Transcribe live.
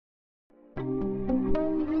Hello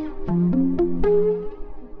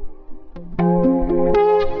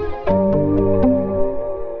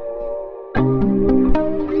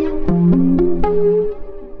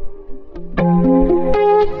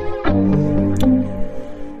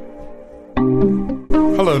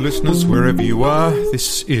listeners, wherever you are,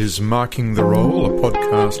 this is Marking the Role, a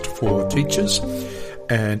podcast for teachers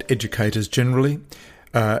and educators generally,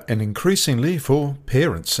 and increasingly for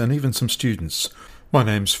parents and even some students. My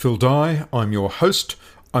name's Phil Dye, I'm your host.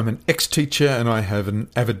 I'm an ex-teacher and I have an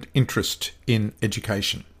avid interest in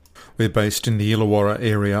education. We're based in the Illawarra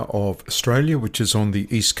area of Australia, which is on the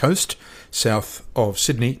east coast, south of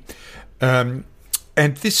Sydney. And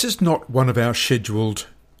this is not one of our scheduled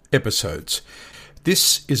episodes.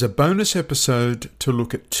 This is a bonus episode to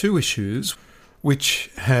look at two issues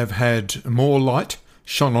which have had more light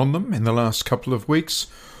shone on them in the last couple of weeks,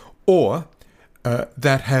 or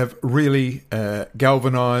that have really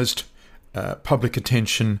galvanised public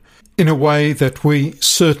attention in a way that we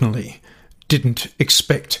certainly didn't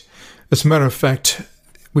expect. As a matter of fact,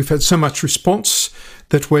 we've had so much response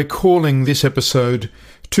that we're calling this episode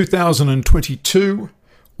 2022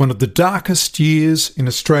 one of the darkest years in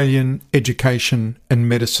Australian education and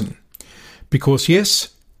medicine. Because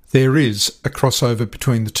yes, there is a crossover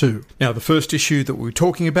between the two. Now, the first issue that we're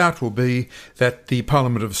talking about will be that the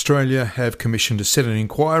Parliament of Australia have commissioned to set an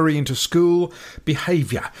inquiry into school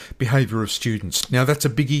behaviour of students. Now, that's a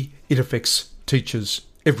biggie. It affects teachers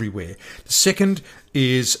everywhere. The second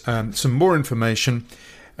is some more information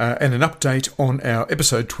and an update on our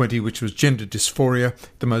episode 20, which was Gender Dysphoria,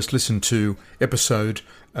 the most listened to episode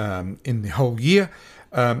in the whole year,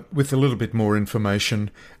 with a little bit more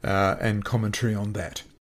information and commentary on that.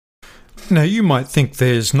 Now, you might think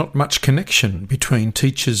there's not much connection between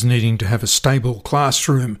teachers needing to have a stable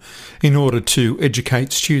classroom in order to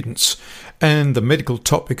educate students and the medical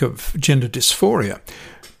topic of gender dysphoria,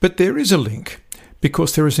 but there is a link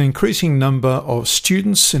because there is an increasing number of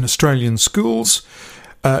students in Australian schools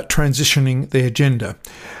transitioning their gender.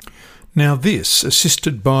 Now this,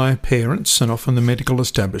 assisted by parents and often the medical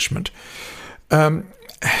establishment,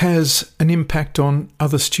 has an impact on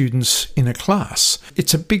other students in a class.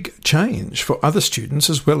 It's a big change for other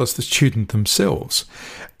students as well as the student themselves.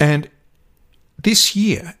 And this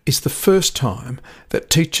year is the first time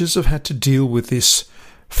that teachers have had to deal with this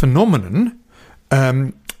phenomenon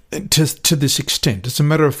to this extent. As a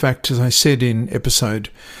matter of fact, as I said in episode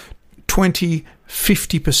 20,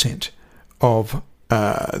 50% of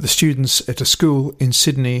the students at a school in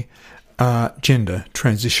Sydney are gender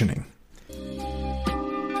transitioning.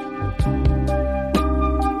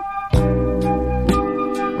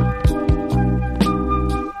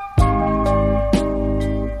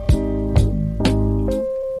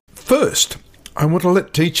 First, I want to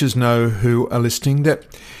let teachers know who are listening that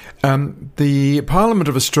the Parliament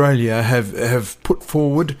of Australia have put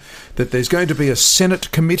forward that there's going to be a Senate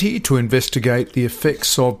committee to investigate the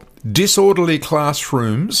effects of disorderly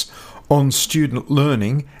classrooms on student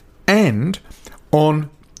learning and on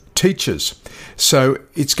teachers. So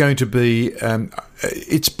it's going to be,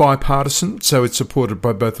 it's bipartisan, so it's supported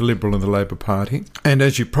by both the Liberal and the Labor Party. And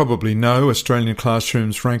as you probably know, Australian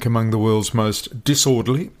classrooms rank among the world's most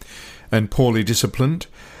disorderly and poorly disciplined.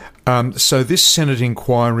 So this Senate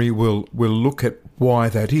inquiry will look at why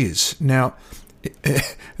that is. Now,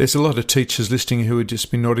 there's a lot of teachers listening who would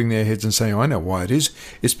just be nodding their heads and saying, I know why it is.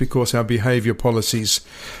 It's because our behaviour policies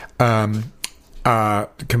are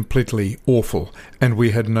completely awful and we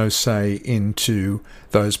had no say into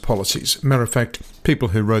those policies. Matter of fact, people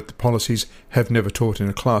who wrote the policies have never taught in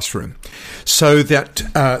a classroom. So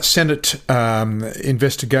that Senate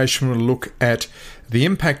investigation will look at the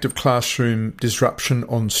impact of classroom disruption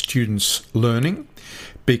on students' learning,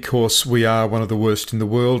 because we are one of the worst in the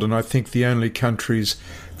world, and I think the only countries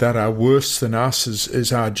that are worse than us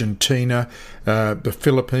is Argentina, the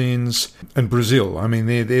Philippines and Brazil. I mean,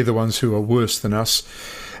 they're the ones who are worse than us.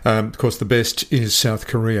 Of course, the best is South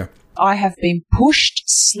Korea. I have been pushed,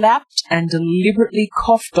 slapped and deliberately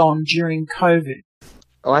coughed on during COVID.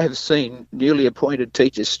 I have seen newly appointed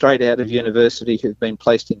teachers straight out of university who've been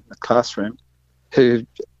placed in the classroom who,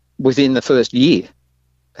 within the first year,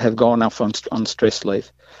 have gone off on stress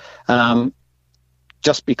leave,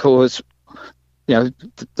 just because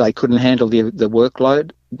they couldn't handle the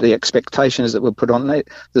workload, the expectations that were put on there,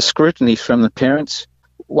 the scrutiny from the parents.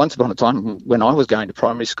 Once upon a time, when I was going to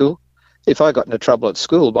primary school, if I got into trouble at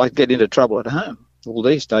school, I'd get into trouble at home. Well,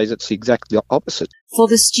 these days it's exactly the opposite. For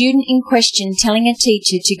the student in question telling a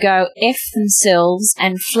teacher to go F themselves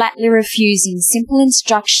and flatly refusing simple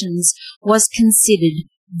instructions was considered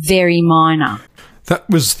very minor. That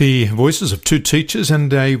was the voices of 2 teachers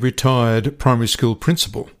and a retired primary school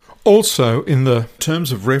principal. Also, in the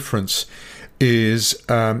terms of reference, is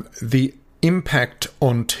the impact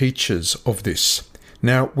on teachers of this.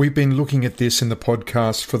 Now, we've been looking at this in the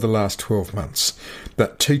podcast for the last 12 months,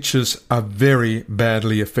 that teachers are very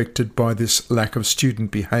badly affected by this lack of student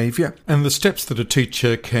behaviour, and the steps that a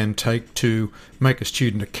teacher can take to make a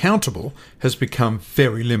student accountable has become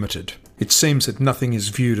very limited. It seems that nothing is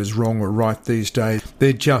viewed as wrong or right these days.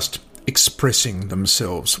 They're just expressing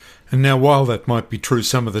themselves. And now, while that might be true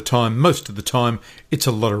some of the time, most of the time, it's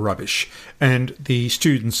a lot of rubbish. And the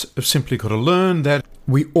students have simply got to learn that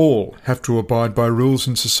we all have to abide by rules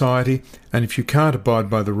in society. And if you can't abide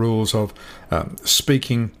by the rules of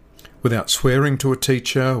speaking without swearing to a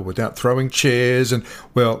teacher, without throwing chairs, and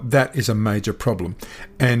well, that is a major problem.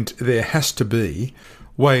 And there has to be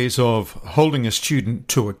ways of holding a student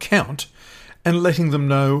to account and letting them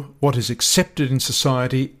know what is accepted in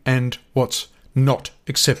society and what's not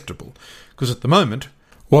acceptable. Because at the moment,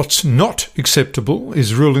 what's not acceptable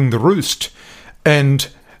is ruling the roost and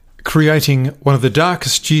creating one of the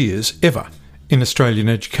darkest years ever in Australian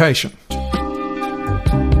education.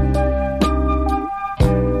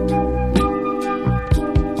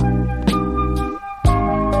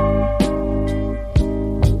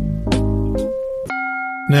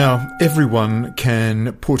 Now, everyone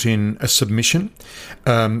can put in a submission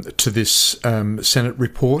to this Senate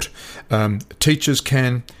report. Teachers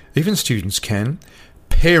can, even students can,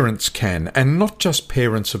 parents can, and not just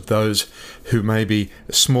parents of those who may be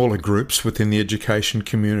smaller groups within the education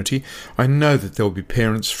community. I know that there will be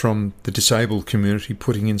parents from the disabled community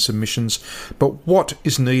putting in submissions, but what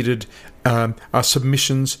is needed are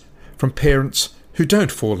submissions from parents who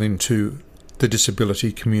don't fall into the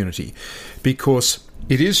disability community, because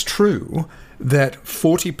it is true that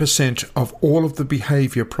 40% of all of the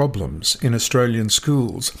behaviour problems in Australian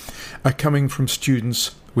schools are coming from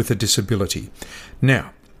students with a disability.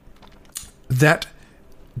 Now, that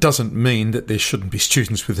doesn't mean that there shouldn't be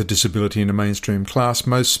students with a disability in a mainstream class.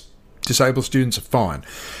 Most disabled students are fine.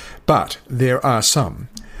 But there are some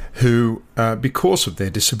who, because of their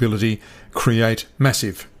disability, create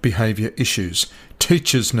massive behaviour issues.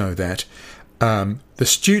 Teachers know that. The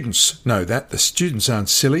students know that. The students aren't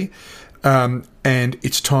silly. And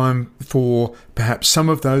it's time for perhaps some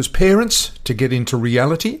of those parents to get into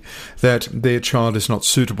reality that their child is not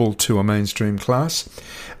suitable to a mainstream class.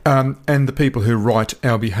 And the people who write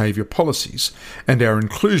our behaviour policies and our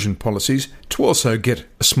inclusion policies to also get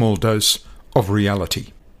a small dose of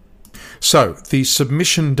reality. So, the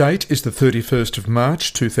submission date is the 31st of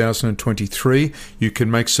March 2023. You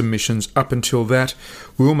can make submissions up until that.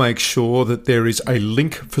 We'll make sure that there is a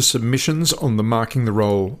link for submissions on the Marking the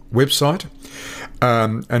Role website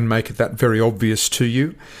and make that very obvious to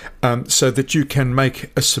you so that you can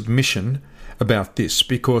make a submission about this,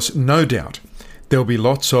 because no doubt there'll be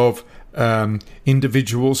lots of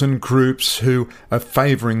individuals and groups who are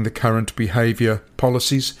favouring the current behaviour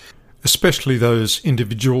policies, especially those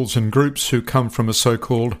individuals and groups who come from a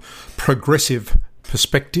so-called progressive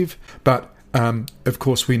perspective. But, of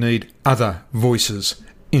course, we need other voices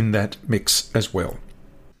in that mix as well.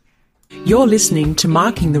 You're listening to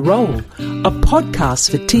Marking the Role, a podcast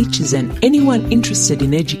for teachers and anyone interested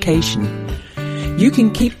in education. You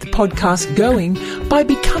can keep the podcast going by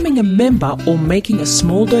becoming a member or making a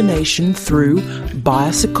small donation through Buy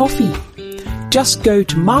Us a Coffee. Just go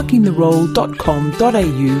to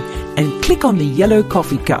markingtherole.com.au and click on the yellow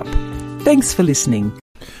coffee cup. Thanks for listening.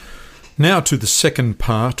 Now to the second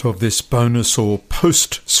part of this bonus or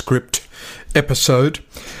postscript episode,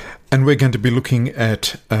 and we're going to be looking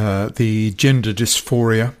at the gender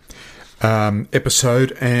dysphoria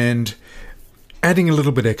episode and adding a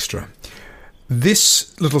little bit extra.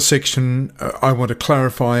 This little section, I want to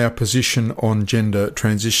clarify our position on gender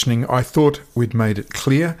transitioning. I thought we'd made it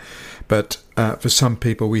clear, but for some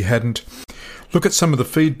people we hadn't. Look at some of the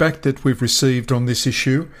feedback that we've received on this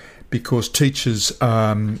issue, because teachers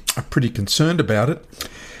are pretty concerned about it,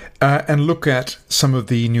 and look at some of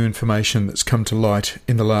the new information that's come to light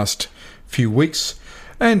in the last few weeks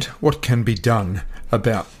and what can be done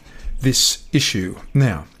about this issue.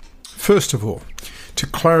 Now, first of all, to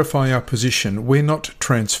clarify our position, we're not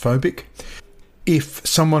transphobic. If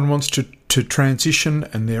someone wants to transition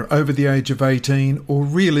and they're over the age of 18, or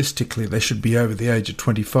realistically they should be over the age of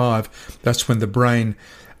 25, that's when the brain,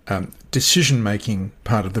 decision-making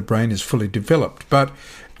part of the brain is fully developed. But,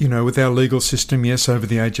 you know, with our legal system, yes, over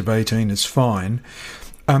the age of 18 is fine.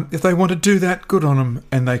 If they want to do that, good on them,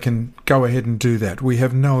 and they can go ahead and do that. We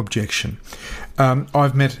have no objection.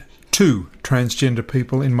 I've met 2 transgender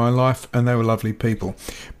people in my life, and they were lovely people,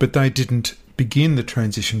 but they didn't begin the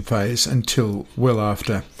transition phase until well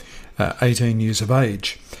after 18 years of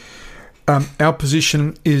age. Our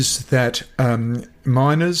position is that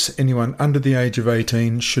minors, anyone under the age of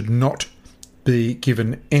 18, should not be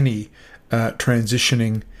given any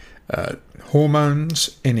transitioning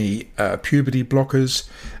hormones, any puberty blockers,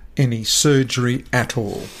 any surgery at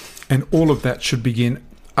all. And all of that should begin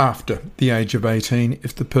after the age of 18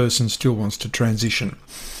 if the person still wants to transition.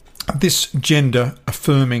 This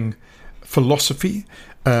gender-affirming philosophy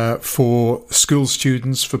for school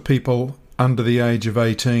students, for people under the age of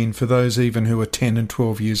 18, for those even who are 10 and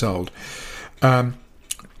 12 years old, I'm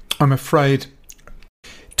afraid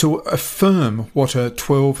to affirm what a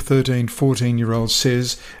 12, 13, 14-year-old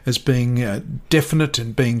says as being definite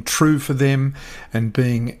and being true for them and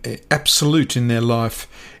being absolute in their life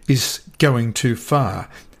is going too far.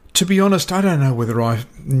 To be honest, I don't know whether I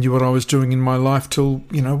knew what I was doing in my life till,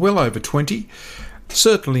 well over 20.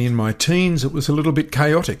 Certainly in my teens it was a little bit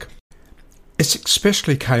chaotic. It's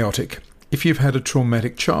especially chaotic if you've had a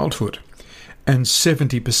traumatic childhood, and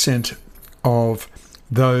 70% of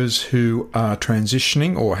those who are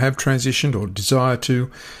transitioning or have transitioned or desire to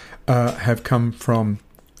have come from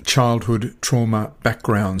childhood trauma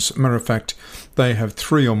backgrounds. Matter of fact, they have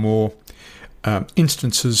 3 or more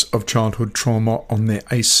instances of childhood trauma on their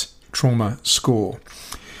ACE trauma score.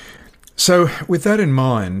 So with that in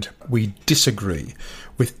mind, we disagree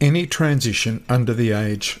with any transition under the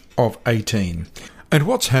age of 18. And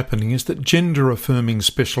what's happening is that gender-affirming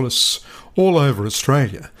specialists all over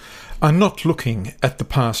Australia are not looking at the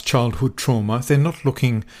past childhood trauma. They're not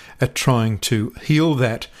looking at trying to heal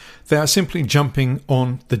that. They are simply jumping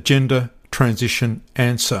on the gender transition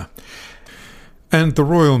answer. And the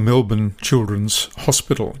Royal Melbourne Children's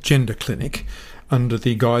Hospital Gender Clinic, under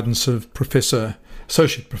the guidance of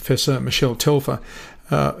Associate Professor Michelle Telfer,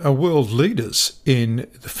 are world leaders in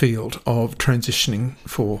the field of transitioning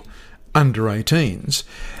for under 18s,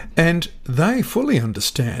 and they fully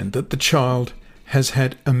understand that the child has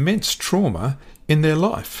had immense trauma in their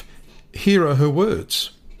life. Here are her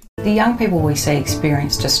words. The young people we see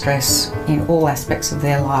experience distress in all aspects of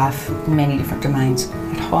their life, in many different domains,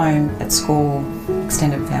 at home, at school,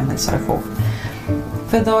 extended family, so forth.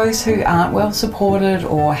 For those who aren't well supported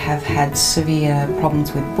or have had severe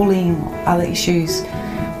problems with bullying or other issues,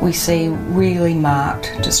 we see really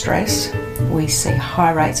marked distress. We see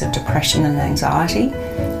high rates of depression and anxiety,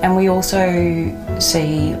 and we also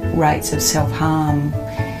see rates of self-harm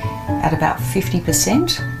at about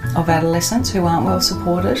 50% of adolescents who aren't well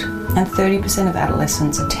supported, and 30% of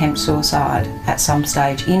adolescents attempt suicide at some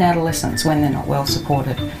stage in adolescence when they're not well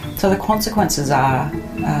supported. So the consequences are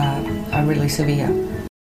really severe.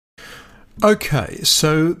 Okay,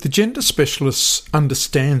 so the gender specialists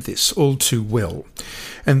understand this all too well,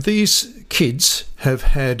 and these kids have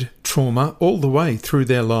had trauma all the way through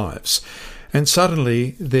their lives, and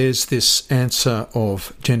suddenly there's this answer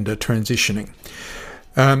of gender transitioning.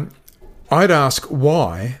 I'd ask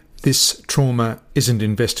why this trauma isn't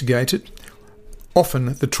investigated.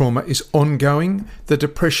 Often the trauma is ongoing, the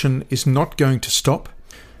depression is not going to stop,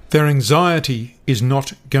 their anxiety is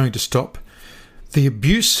not going to stop, the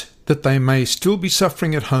abuse that they may still be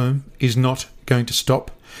suffering at home is not going to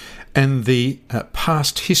stop, and the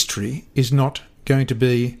past history is not going to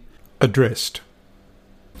be addressed.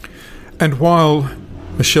 And while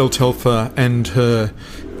Michelle Telfer and her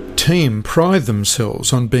team pride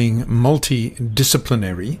themselves on being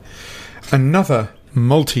multidisciplinary, another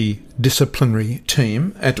multidisciplinary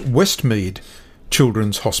team at Westmead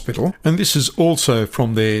Children's Hospital, and this is also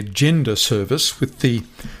from their gender service with the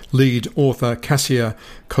lead author Kasia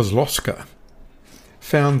Kozlowska,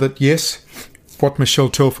 found that yes, what Michelle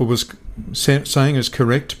Telfer was saying is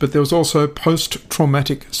correct, but there was also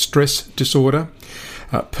post-traumatic stress disorder,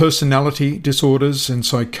 personality disorders and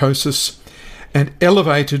psychosis, and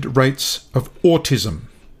elevated rates of autism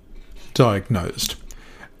diagnosed.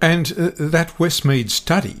 And that Westmead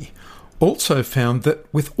study also found that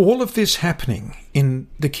with all of this happening in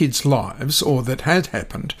the kids' lives, or that had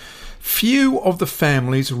happened, few of the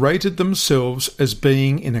families rated themselves as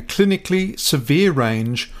being in a clinically severe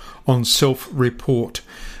range on self-report.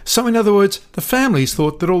 So in other words, the families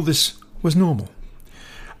thought that all this was normal.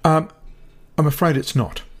 I'm afraid it's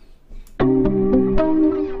not.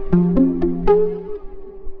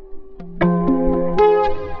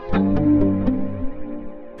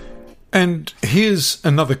 And here's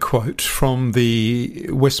another quote from the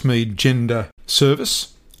Westmead Gender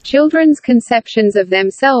Service. Children's conceptions of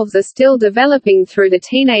themselves are still developing through the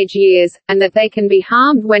teenage years, and that they can be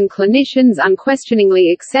harmed when clinicians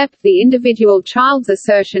unquestioningly accept the individual child's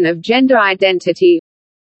assertion of gender identity.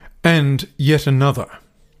 And yet another.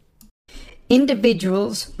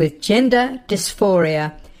 individuals with gender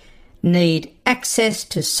dysphoria need access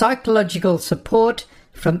to psychological support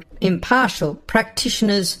from impartial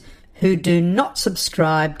practitioners who do not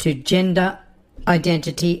subscribe to gender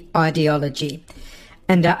identity ideology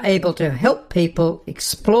and are able to help people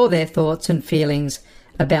explore their thoughts and feelings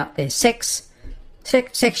about their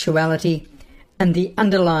sexuality and the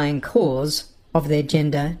underlying cause of their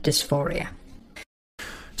gender dysphoria.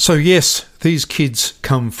 So yes, these kids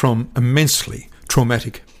come from immensely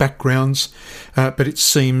traumatic backgrounds, but it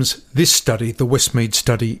seems this study, the Westmead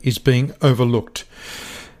study, is being overlooked.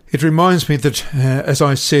 It reminds me that, as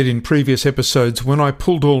I said in previous episodes, when I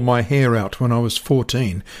pulled all my hair out when I was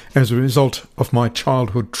 14 as a result of my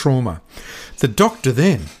childhood trauma, the doctor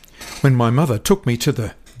then, when my mother took me to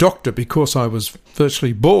the doctor because I was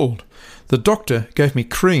virtually bald, the doctor gave me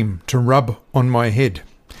cream to rub on my head.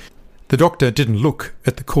 The doctor didn't look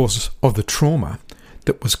at the cause of the trauma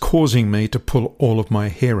that was causing me to pull all of my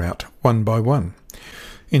hair out one by one.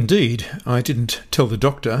 Indeed, I didn't tell the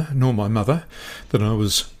doctor nor my mother that I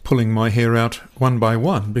was pulling my hair out one by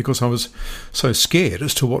one because I was so scared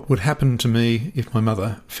as to what would happen to me if my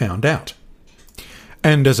mother found out.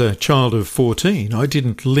 And as a child of 14, I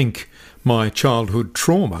didn't link my childhood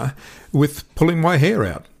trauma with pulling my hair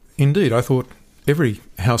out. Indeed, I thought every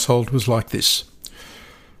household was like this.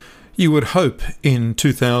 You would hope in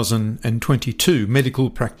 2022 medical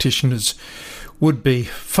practitioners would be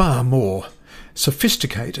far more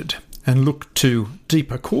sophisticated and look to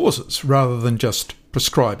deeper causes rather than just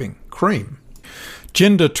prescribing cream.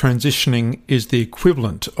 Gender transitioning is the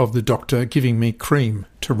equivalent of the doctor giving me cream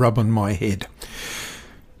to rub on my head.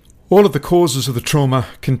 All of the causes of the trauma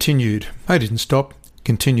continued. They didn't stop,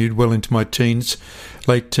 continued well into my teens,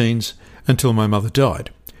 late teens, until my mother died.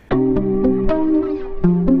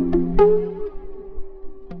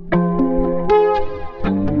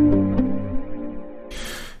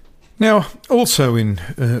 Now, also in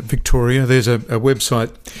Victoria, there's a website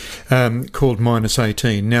called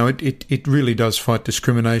 -18. Now, it really does fight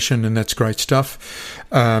discrimination, and that's great stuff.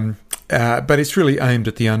 But it's really aimed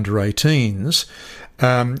at the under-18s.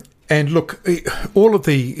 And look, all of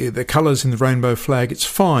the colours in the rainbow flag, it's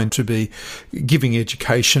fine to be giving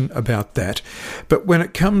education about that. But when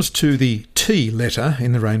it comes to the T letter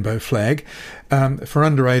in the rainbow flag, for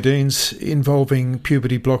under-18s involving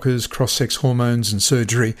puberty blockers, cross-sex hormones and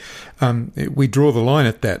surgery, we draw the line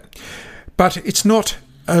at that. But it's not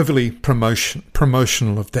overly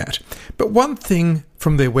promotional of that. But one thing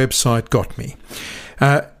from their website got me.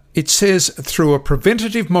 It says, through a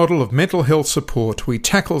preventative model of mental health support, we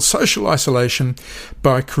tackle social isolation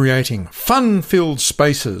by creating fun-filled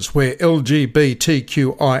spaces where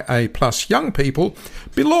LGBTQIA+ young people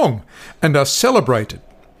belong and are celebrated.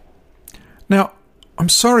 Now, I'm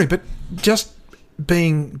sorry, but just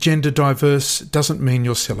being gender diverse doesn't mean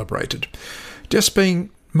you're celebrated. Just being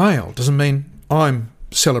male doesn't mean I'm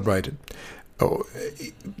celebrated.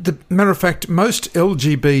 The matter of fact, most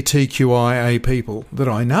LGBTQIA people that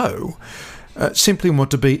I know simply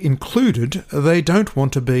want to be included. They don't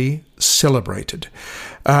want to be celebrated.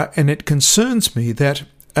 And it concerns me that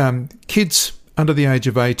kids under the age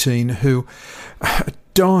of 18 who are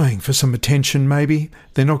dying for some attention, maybe,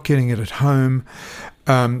 they're not getting it at home,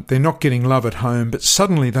 they're not getting love at home, but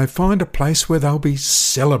suddenly they find a place where they'll be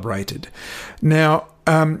celebrated. Now,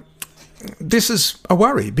 this is a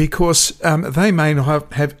worry because they may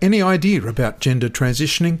not have any idea about gender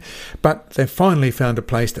transitioning, but they've finally found a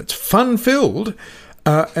place that's fun-filled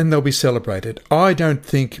and they'll be celebrated. I don't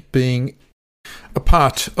think being a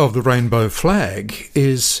part of the rainbow flag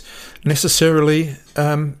is necessarily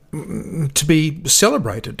to be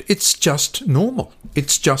celebrated. It's just normal.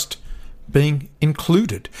 It's just being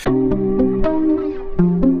included.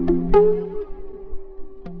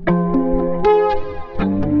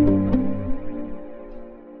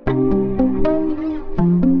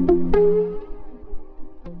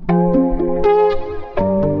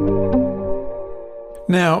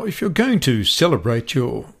 Now, if you're going to celebrate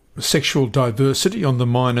your sexual diversity on the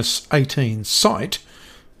 -18 site,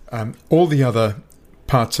 all the other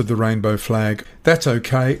parts of the rainbow flag, that's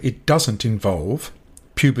okay. It doesn't involve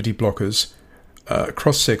puberty blockers,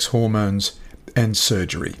 cross-sex hormones and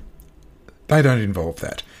surgery. They don't involve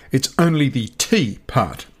that. It's only the T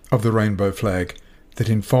part of the rainbow flag that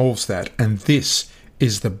involves that, and this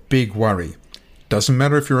is the big worry. Doesn't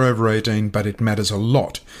matter if you're over 18, but it matters a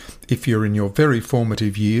lot if you're in your very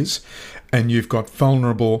formative years and you've got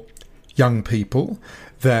vulnerable young people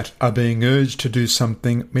that are being urged to do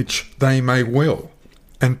something which they may well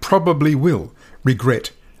and probably will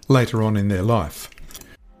regret later on in their life.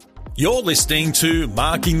 You're listening to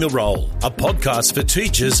Marking the Role, a podcast for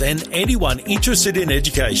teachers and anyone interested in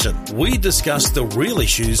education. We discuss the real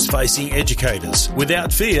issues facing educators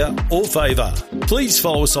without fear or favour. Please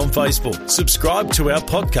follow us on Facebook, subscribe to our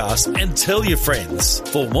podcast and tell your friends.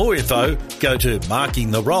 For more info, go to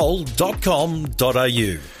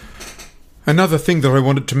markingtherole.com.au. Another thing that I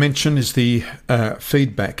wanted to mention is the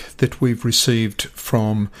feedback that we've received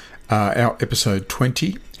from our episode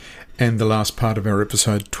 20 and the last part of our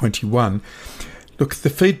episode 21. Look, the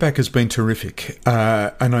feedback has been terrific.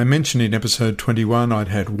 And I mentioned in episode 21 I'd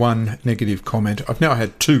had one negative comment. I've now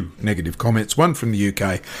had two negative comments, one from the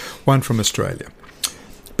UK, one from Australia.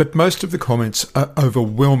 But most of the comments are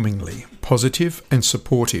overwhelmingly positive and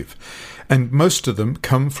supportive, and most of them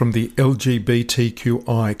come from the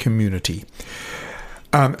LGBTQI community.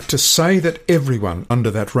 To say that everyone under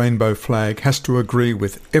that rainbow flag has to agree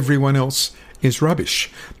with everyone else is rubbish.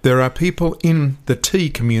 There are people in the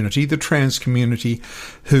T community, the trans community,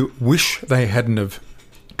 who wish they hadn't have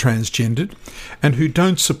transgendered and who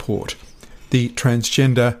don't support the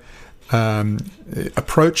transgender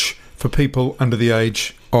approach for people under the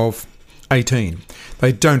age of 18.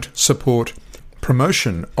 They don't support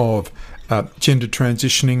promotion of gender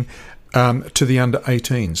transitioning to the under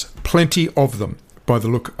 18s. Plenty of them, by the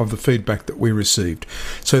look of the feedback that we received.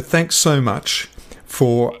 So thanks so much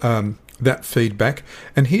for that feedback.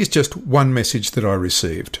 And here's just one message that I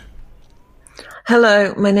received.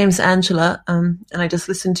 Hello, my name's Angela, and I just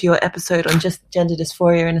listened to your episode on just gender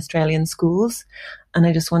dysphoria in Australian schools, and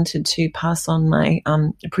I just wanted to pass on my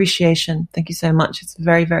appreciation. Thank you so much. It's a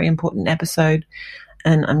very, very important episode,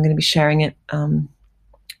 and I'm going to be sharing it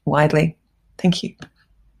widely. Thank you.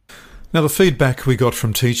 Now, the feedback we got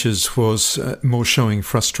from teachers was more showing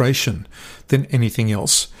frustration than anything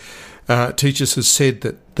else. Teachers have said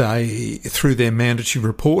that they, through their mandatory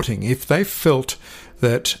reporting, if they felt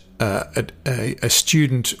that a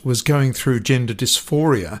student was going through gender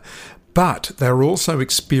dysphoria, but they're also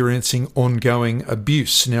experiencing ongoing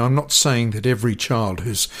abuse. Now, I'm not saying that every child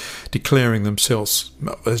who's declaring themselves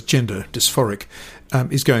as gender dysphoric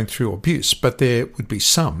is going through abuse, but there would be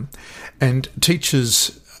some. And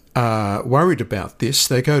teachers are worried about this.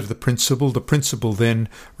 They go to the principal. The principal then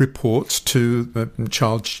reports to the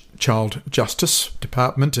Child Justice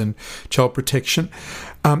Department and Child Protection.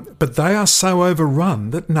 But they are so overrun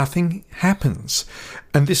that nothing happens.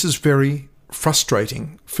 And this is very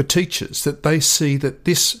frustrating for teachers, that they see that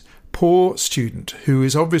this poor student who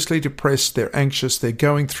is obviously depressed, they're anxious, they're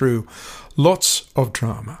going through lots of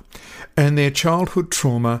drama, and their childhood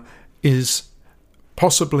trauma is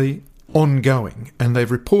possibly ongoing, and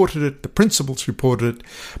they've reported it, the principal's reported it,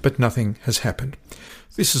 but nothing has happened.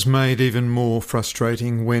 This is made even more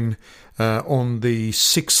frustrating when on the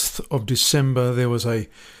 6th of December there was a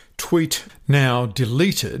tweet, now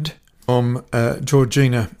deleted, from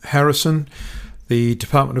Georgina Harrison, the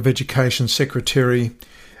Department of Education Secretary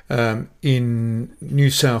in New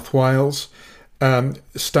South Wales,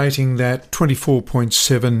 stating that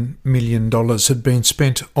 $24.7 million had been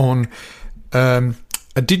spent on a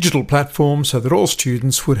digital platform so that all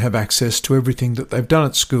students would have access to everything that they've done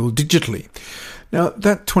at school digitally. Now,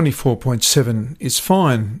 that 24.7 is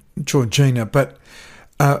fine, Georgina, but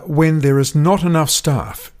when there is not enough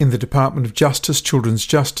staff in the Department of Justice, Children's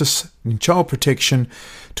Justice and Child Protection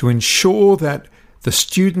to ensure that the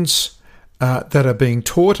students that are being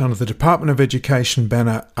taught under the Department of Education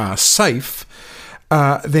banner are safe,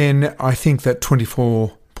 then I think that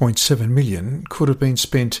 $24.7 million could have been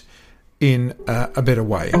spent in a better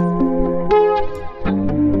way.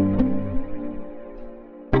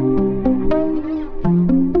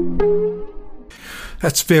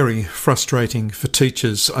 That's very frustrating for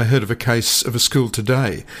teachers. I heard of a case of a school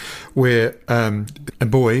today where a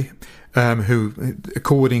boy who,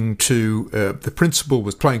 according to the principal,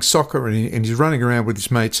 was playing soccer and he's running around with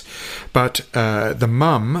his mates, but the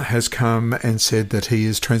mum has come and said that he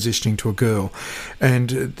is transitioning to a girl,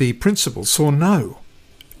 and the principal saw no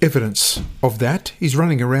evidence of that. He's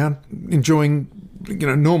running around enjoying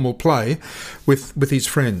normal play with his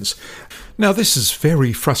friends. Now, this is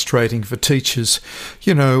very frustrating for teachers,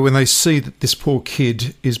 when they see that this poor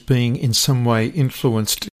kid is being in some way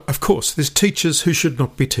influenced. Of course, there's teachers who should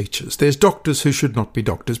not be teachers. There's doctors who should not be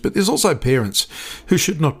doctors. But there's also parents who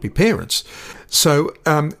should not be parents. So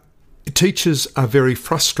teachers are very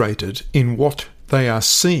frustrated in what they are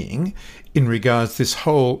seeing in regards to this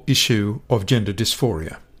whole issue of gender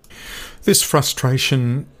dysphoria. This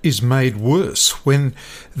frustration is made worse when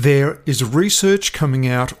there is research coming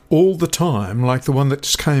out all the time, like the one that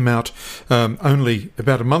just came out only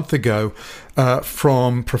about a month ago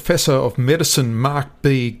from Professor of Medicine Mark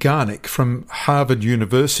B. Garnick from Harvard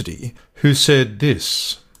University, who said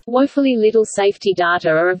this. Woefully little safety data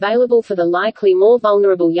are available for the likely more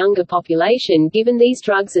vulnerable younger population given these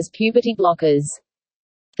drugs as puberty blockers.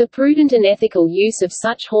 The prudent and ethical use of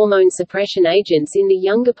such hormone suppression agents in the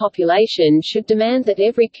younger population should demand that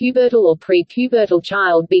every pubertal or pre-pubertal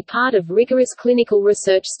child be part of rigorous clinical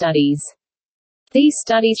research studies. These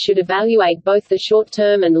studies should evaluate both the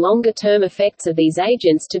short-term and longer-term effects of these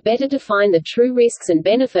agents to better define the true risks and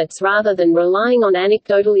benefits rather than relying on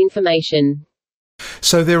anecdotal information.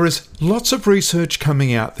 So there is lots of research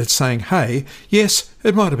coming out that's saying, hey, yes,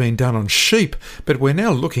 it might have been done on sheep, but we're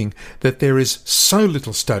now looking that there is so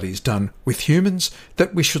little studies done with humans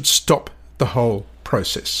that we should stop the whole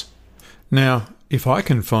process. Now, if I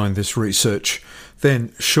can find this research,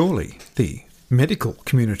 then surely the medical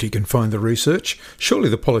community can find the research. Surely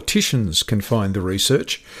the politicians can find the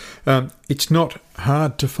research. It's not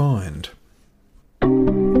hard to find.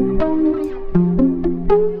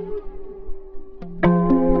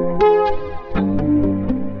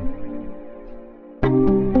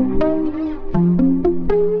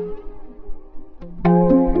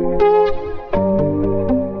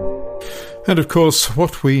 And of course,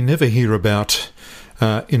 what we never hear about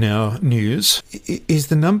in our news is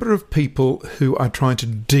the number of people who are trying to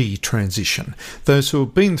detransition. Those who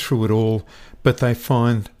have been through it all, but they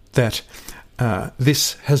find that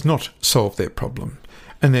this has not solved their problem.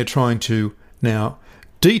 And they're trying to now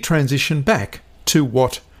detransition back to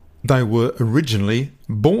what they were originally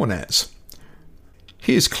born as.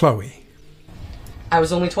 Here's Chloe. I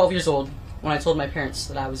was only 12 years old when I told my parents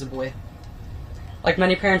that I was a boy. Like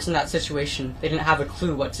many parents in that situation, they didn't have a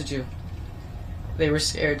clue what to do. They were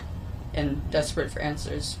scared and desperate for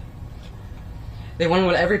answers. They wanted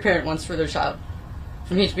what every parent wants for their child,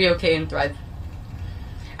 for me to be okay and thrive.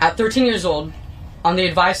 At 13 years old, on the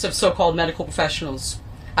advice of so-called medical professionals,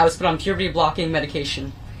 I was put on puberty-blocking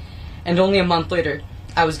medication, and only a month later,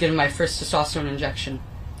 I was given my first testosterone injection.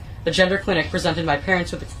 The gender clinic presented my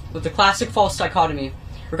parents with the classic false dichotomy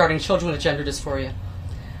regarding children with gender dysphoria.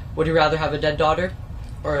 Would you rather have a dead daughter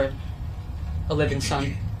or a living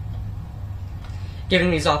son?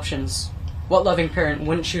 Given these options, what loving parent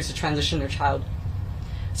wouldn't choose to transition their child?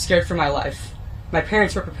 Scared for my life, my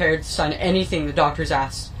parents were prepared to sign anything the doctors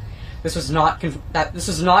asked. This was not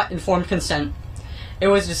informed consent. It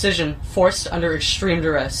was a decision forced under extreme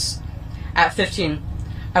duress. At 15,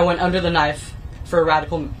 I went under the knife for a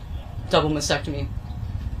radical double mastectomy,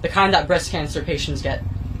 the kind that breast cancer patients get.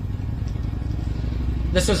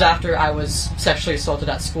 This was after I was sexually assaulted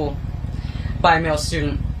at school by a male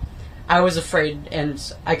student. I was afraid,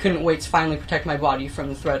 and I couldn't wait to finally protect my body from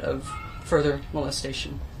the threat of further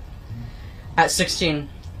molestation. At 16,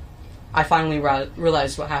 I finally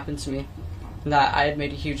realized what happened to me, and that I had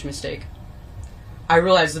made a huge mistake. I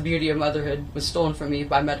realized the beauty of motherhood was stolen from me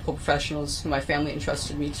by medical professionals who my family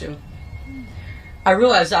entrusted me to. I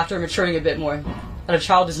realized after maturing a bit more that a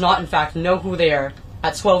child does not in fact know who they are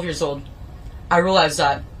at 12 years old. I realized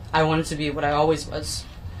that I wanted to be what I always was,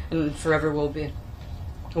 and forever will be,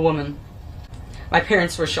 a woman. My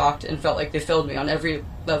parents were shocked and felt like they failed me on every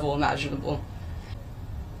level imaginable.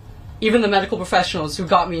 Even the medical professionals who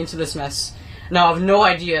got me into this mess now have no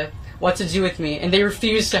idea what to do with me, and they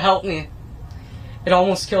refuse to help me. It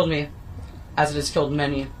almost killed me, as it has killed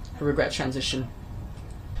many who regret transition.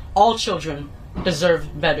 All children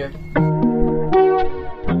deserve better.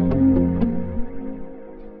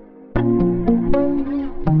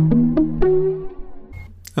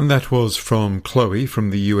 And that was from Chloe from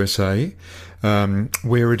the USA,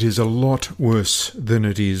 where it is a lot worse than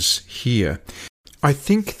it is here. I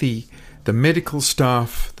think the medical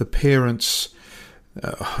staff, the parents,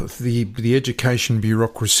 the education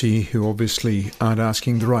bureaucracy, who obviously aren't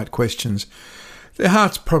asking the right questions, their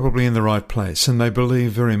heart's probably in the right place and they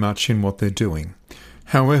believe very much in what they're doing.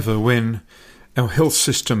 However, when our health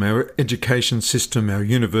system, our education system, our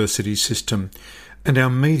university system and our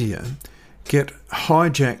media get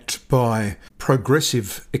hijacked by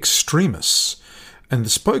progressive extremists and the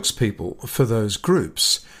spokespeople for those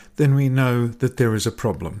groups, then we know that there is a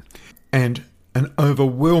problem. And an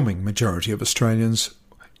overwhelming majority of Australians,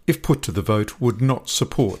 if put to the vote, would not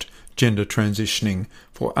support gender transitioning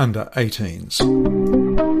for under 18s.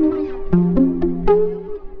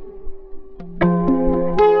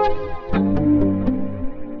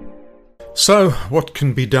 So, what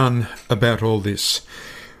can be done about all this?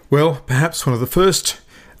 Well, perhaps one of the first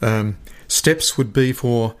steps would be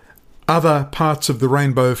for other parts of the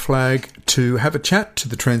rainbow flag to have a chat to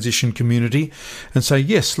the transition community and say,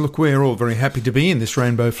 yes, look, we're all very happy to be in this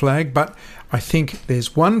rainbow flag, but I think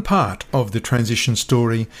there's one part of the transition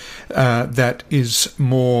story that is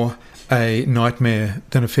more a nightmare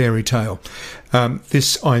than a fairy tale.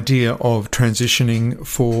 This idea of transitioning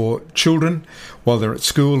for children while they're at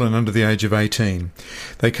school and under the age of 18.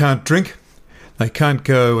 They can't drink, they can't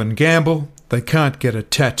go and gamble, they can't get a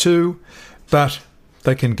tattoo, but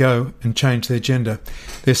they can go and change their gender.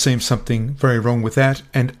 There seems something very wrong with that,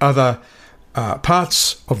 and other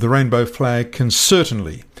parts of the rainbow flag can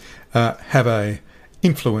certainly have an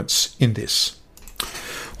influence in this.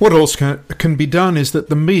 What else can be done is that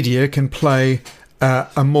the media can play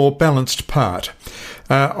a more balanced part.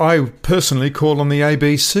 I personally call on the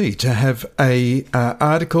ABC to have a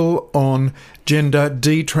article on gender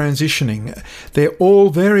detransitioning. They're all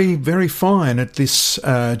very, very fine at this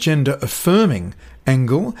gender affirming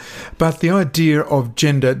angle, but the idea of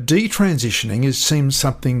gender detransitioning seems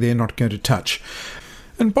something they're not going to touch.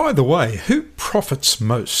 And by the way, who profits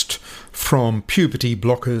most from puberty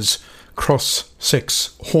blockers,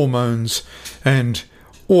 cross-sex hormones, and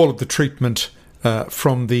all of the treatment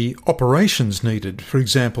from the operations needed, for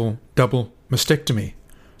example, double mastectomy?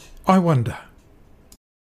 I wonder.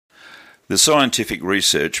 The scientific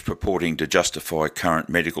research purporting to justify current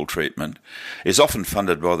medical treatment is often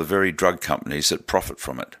funded by the very drug companies that profit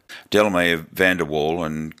from it. Delame van der Waal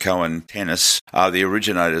and Cohen Tennis are the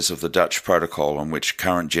originators of the Dutch protocol on which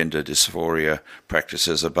current gender dysphoria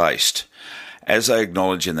practices are based. As they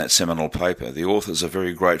acknowledge in that seminal paper, the authors are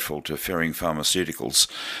very grateful to Ferring Pharmaceuticals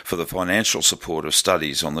for the financial support of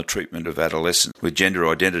studies on the treatment of adolescents with gender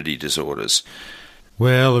identity disorders.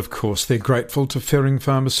 Well, of course, they're grateful to Ferring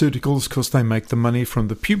Pharmaceuticals because they make the money from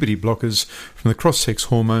the puberty blockers, from the cross-sex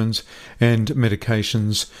hormones and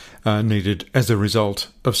medications needed as a result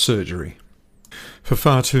of surgery. For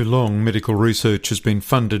far too long, medical research has been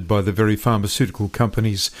funded by the very pharmaceutical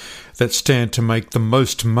companies that stand to make the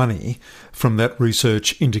most money from that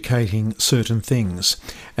research indicating certain things.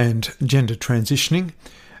 And gender transitioning,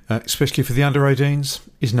 especially for the under-18s,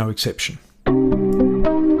 is no exception.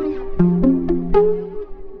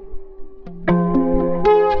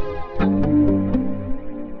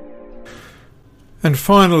 And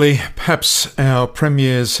finally, perhaps our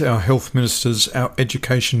premiers, our health ministers, our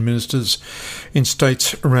education ministers in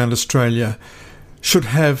states around Australia should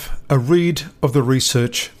have a read of the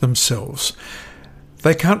research themselves.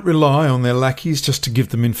 They can't rely on their lackeys just to give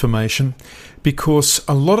them information, because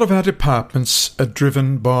a lot of our departments are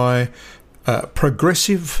driven by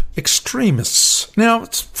progressive extremists. Now,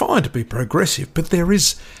 it's fine to be progressive, but there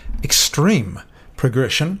is extreme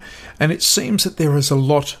progression, and it seems that there is a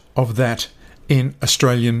lot of that in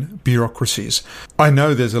Australian bureaucracies. I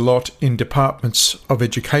know there's a lot in departments of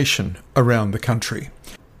education around the country.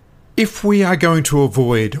 If we are going to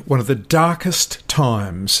avoid one of the darkest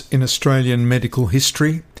times in Australian medical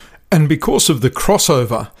history, and because of the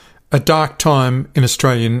crossover, a dark time in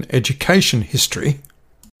Australian education history,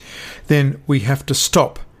 then we have to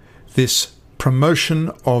stop this promotion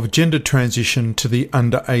of gender transition to the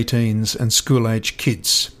under-18s and school-age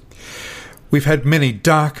kids. We've had many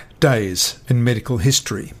dark days in medical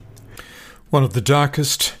history. One of the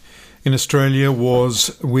darkest in Australia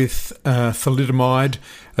was with thalidomide,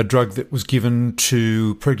 a drug that was given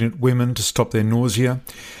to pregnant women to stop their nausea.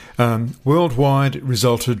 Worldwide, it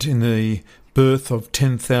resulted in the birth of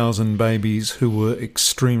 10,000 babies who were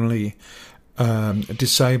extremely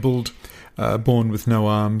disabled, born with no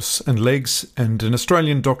arms and legs. And an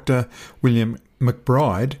Australian doctor, William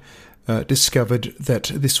McBride, discovered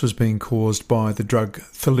that this was being caused by the drug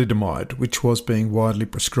thalidomide, which was being widely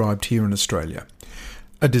prescribed here in Australia.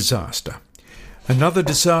 A disaster. Another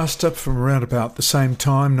disaster from around about the same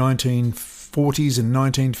time, 1940s and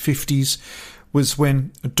 1950s, was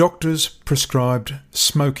when doctors prescribed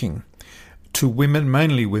smoking to women,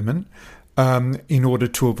 mainly women, in order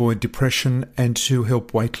to avoid depression and to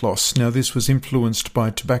help weight loss. Now, this was influenced by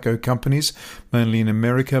tobacco companies, mainly in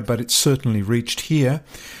America, but it certainly reached here.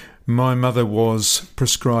 My mother was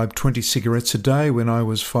prescribed 20 cigarettes a day when I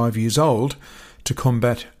was 5 years old to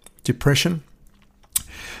combat depression.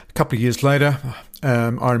 A couple of years later,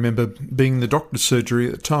 I remember being in the doctor's surgery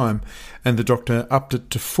at the time, and the doctor upped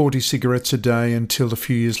it to 40 cigarettes a day until a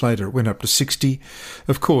few years later it went up to 60.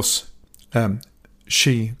 Of course,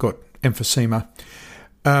 she got emphysema.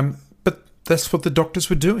 But that's what the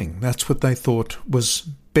doctors were doing. That's what they thought was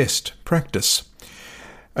best practice.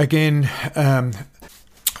 Again,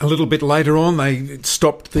 A little bit later on, they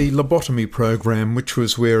stopped the lobotomy program, which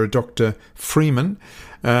was where a Dr. Freeman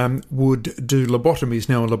would do lobotomies.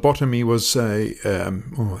 Now, a lobotomy was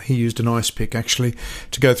he used an ice pick actually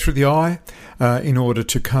to go through the eye in order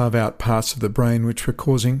to carve out parts of the brain which were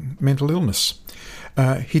causing mental illness.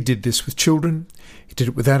 He did this with children. He did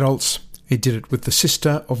it with adults. He did it with the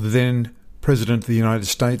sister of the then President of the United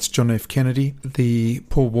States, John F. Kennedy. The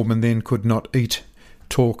poor woman then could not eat,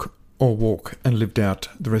 talk, or walk, and lived out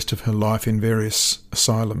the rest of her life in various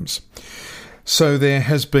asylums. So there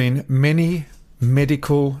has been many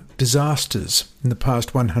medical disasters in the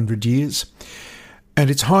past 100 years, and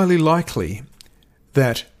it's highly likely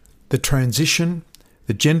that the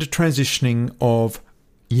gender transitioning of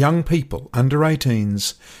young people, under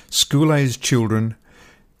 18s, school-aged children,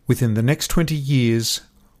 within the next 20 years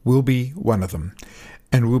will be one of them.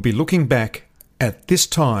 And we'll be looking back at this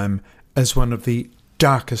time as one of the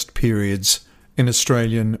darkest periods in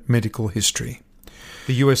Australian medical history.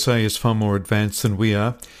 The USA is far more advanced than we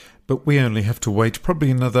are, but we only have to wait probably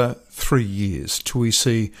another 3 years till we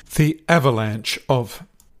see the avalanche of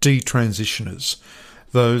detransitioners,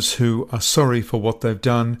 those who are sorry for what they've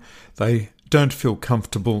done, they don't feel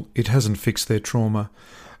comfortable, it hasn't fixed their trauma,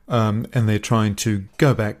 and they're trying to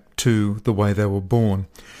go back to the way they were born.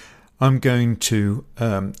 I'm going to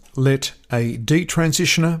let a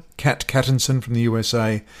detransitioner, Kat Cattinson from the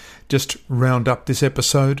USA, just round up this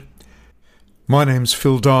episode. My name's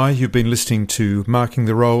Phil Dye. You've been listening to Marking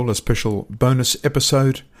the Role, a special bonus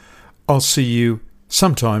episode. I'll see you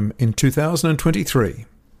sometime in 2023.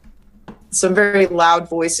 Some very loud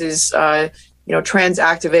voices, trans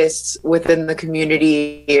activists within the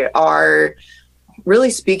community are really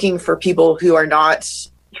speaking for people who are not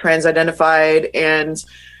trans identified and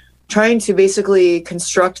trying to basically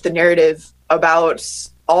construct the narrative about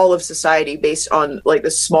all of society based on like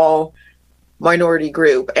this small minority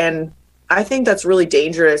group. And I think that's really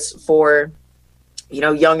dangerous for,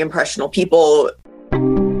 young impressionable people